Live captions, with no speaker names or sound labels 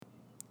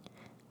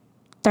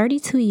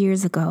32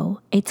 years ago,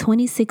 a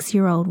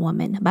 26-year-old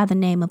woman by the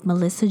name of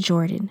Melissa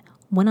Jordon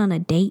went on a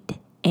date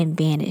and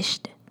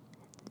vanished.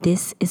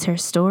 This is her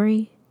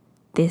story.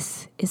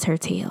 This is her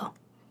tale.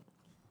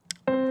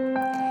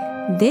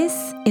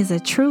 This is a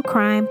true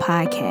crime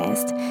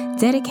podcast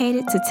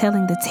dedicated to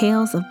telling the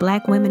tales of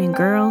Black women and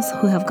girls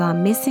who have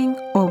gone missing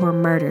or were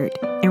murdered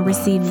and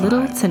received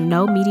little to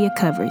no media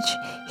coverage.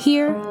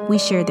 Here, we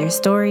share their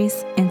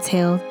stories and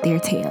tell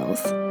their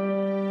tales.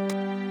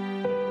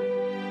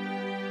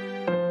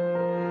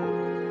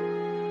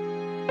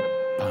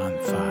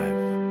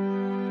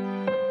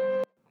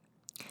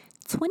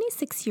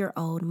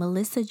 26-year-old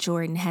Melissa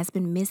Jordon has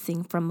been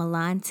missing from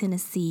Milan,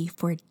 Tennessee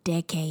for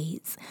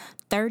decades,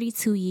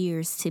 32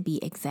 years to be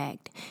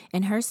exact,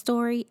 and her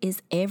story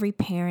is every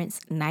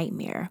parent's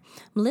nightmare.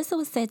 Melissa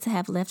was said to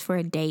have left for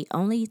a date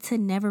only to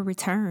never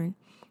return.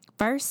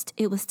 First,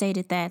 it was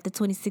stated that the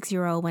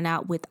 26-year-old went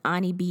out with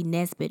Ani B.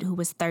 Nesbitt, who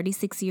was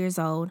 36 years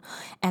old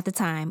at the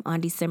time,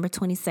 on December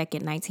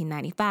 22nd,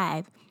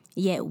 1995.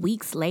 Yet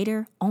weeks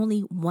later,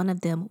 only one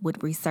of them would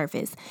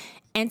resurface.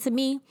 And to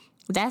me,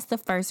 that's the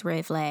first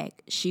red flag.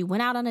 She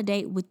went out on a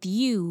date with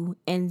you,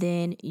 and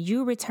then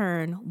you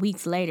return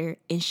weeks later,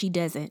 and she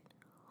doesn't.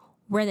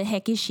 Where the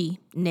heck is she,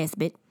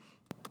 Nesbitt?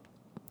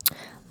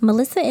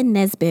 Melissa and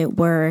Nesbitt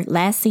were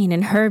last seen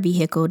in her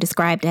vehicle,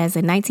 described as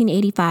a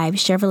 1985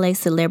 Chevrolet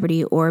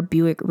Celebrity or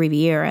Buick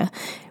Riviera.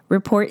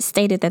 Reports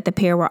stated that the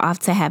pair were off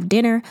to have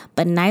dinner,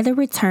 but neither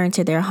returned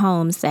to their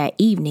homes that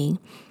evening.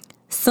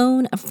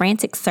 Soon, a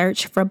frantic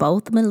search for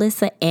both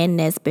Melissa and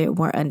Nesbitt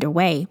were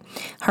underway.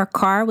 Her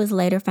car was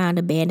later found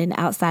abandoned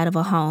outside of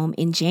a home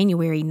in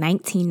January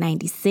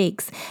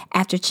 1996.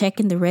 After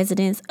checking the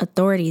residence,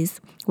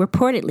 authorities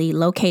reportedly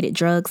located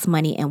drugs,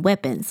 money, and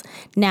weapons.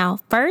 Now,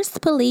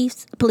 first,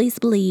 police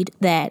believed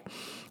that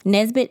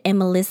Nesbitt and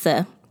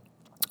Melissa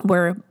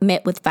were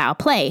met with foul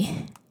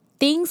play.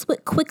 Things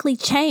would quickly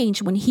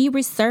change when he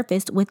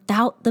resurfaced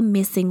without the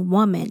missing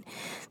woman.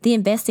 The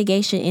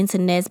investigation into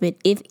Nesbitt,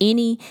 if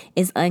any,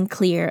 is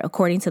unclear,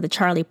 according to the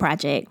Charlie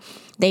Project.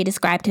 They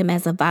described him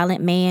as a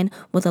violent man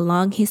with a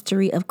long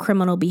history of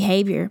criminal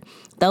behavior.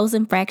 Those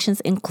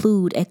infractions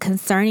include a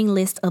concerning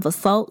list of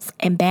assaults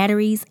and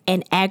batteries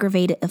and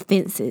aggravated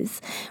offenses.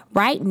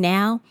 Right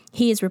now,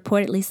 he is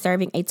reportedly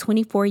serving a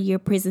 24-year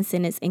prison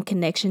sentence in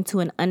connection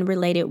to an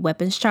unrelated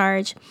weapons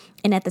charge.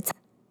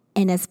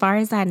 And as far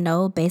as I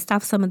know, based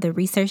off some of the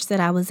research that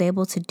I was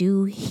able to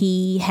do,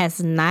 he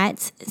has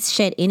not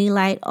shed any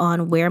light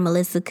on where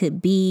Melissa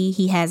could be.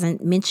 He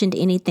hasn't mentioned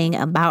anything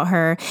about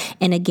her.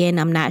 And again,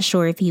 I'm not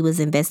sure if he was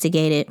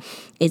investigated.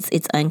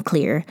 It's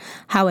unclear.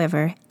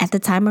 However, at the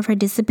time of her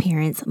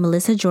disappearance,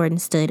 Melissa Jordon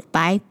stood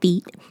 5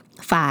 feet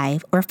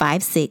 5 or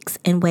 5'6"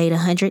 and weighed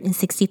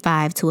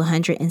 165 to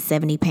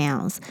 170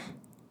 pounds.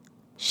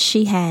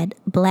 She had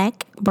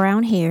black,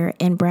 brown hair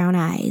and brown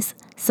eyes.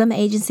 Some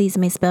agencies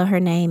may spell her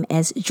name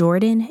as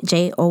Jordon,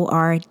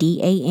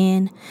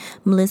 Jordan.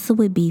 Melissa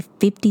would be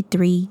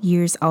 53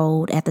 years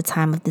old at the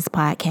time of this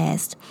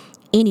podcast.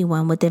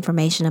 Anyone with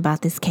information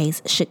about this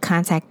case should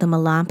contact the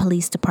Milan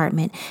Police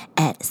Department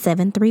at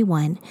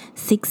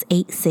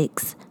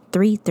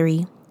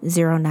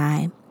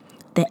 731-686-3309.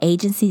 The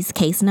agency's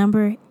case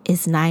number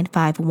is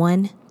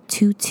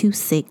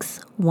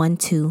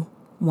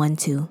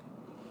 951-226-1212.